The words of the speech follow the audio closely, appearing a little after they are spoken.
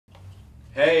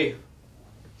Hey,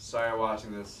 sorry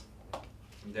watching this.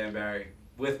 I'm Dan Barry.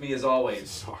 With me as always.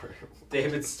 Sorry.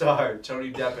 David Starr,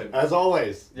 Tony Deppen. As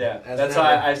always. Yeah, As that's never.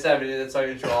 how I said it. That's how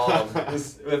you intro all of them.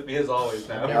 With me as always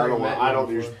now. I don't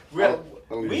usually.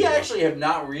 We actually have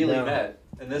not really met.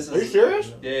 And this is. Are you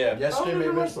serious? Yeah. Yesterday, maybe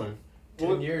wrestling.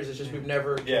 10 years. It's just we've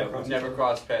never. Yeah, we've never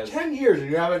crossed paths. 10 years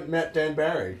and you haven't met Dan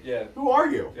Barry. Yeah. Who are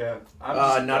you? Yeah. I'm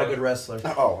just Not a good wrestler.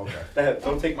 Oh, okay.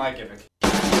 Don't take my gimmick.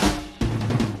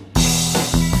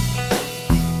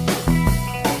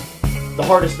 The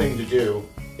hardest thing to do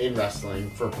in wrestling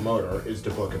for a promoter is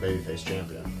to book a babyface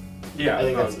champion. Yeah. I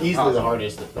think that's easily the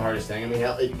hardest thing. I mean,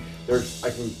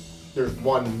 there's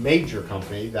one major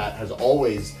company that has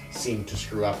always seemed to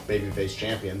screw up babyface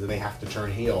champions, and they have to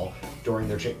turn heel during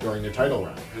their title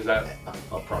run. Who's that?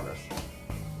 Progress.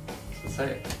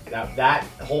 Say. That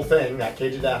whole thing, that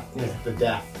Cage of Death, is the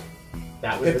death.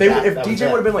 That was If the death. if That was DJ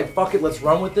it. would have been like, "Fuck it, let's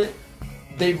run with it,"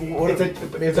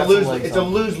 It's a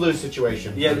lose-lose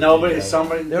situation. Yeah, for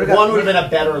somebody. One would have been a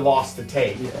better loss to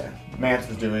take. Yeah. Mance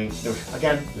was doing,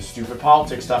 again, the stupid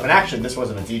politics stuff. And actually, this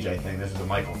wasn't a DJ thing. This was a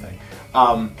Michael thing.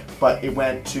 But it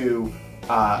went to...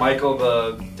 Michael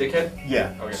the dickhead?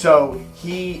 Yeah. Okay. So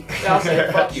he... I'll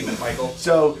say, fuck you, Michael.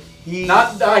 So he...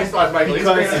 Not nice, Michael.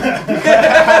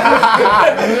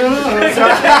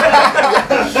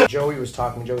 Joey was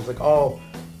talking. Joey was like, "Oh,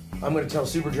 I'm gonna tell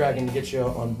Super Dragon to get you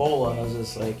on Bola." And I was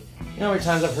just like, "You know how many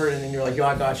times I've heard it?" And you're like, "Yo,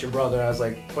 I got your brother." And I was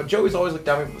like, "But Joey's always looked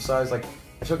at me besides like."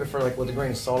 I took it for like with a grain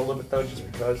of salt a little bit though, just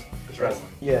because. It's wrestling.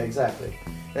 Yeah, exactly.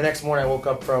 The next morning I woke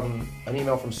up from an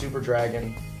email from Super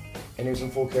Dragon, and he was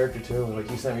in full character too. Like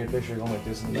he sent me a picture going like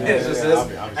this and that. Yeah, it's just this.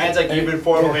 And it's like you've been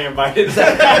formally invited. It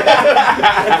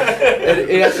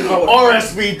asked me about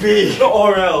RSVP!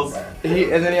 Or else. and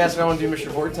then he asked me if I want to do Mr.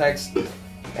 Vortex.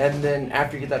 And then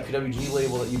after you get that PWG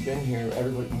label that you've been here,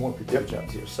 more people reach out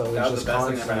to you. So That it's was just the best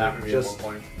thing that ever happened to me at just,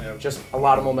 one point. Yeah. just a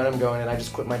lot of momentum going, and I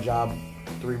just quit my job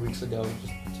 3 weeks ago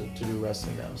just to do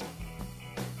wrestling now.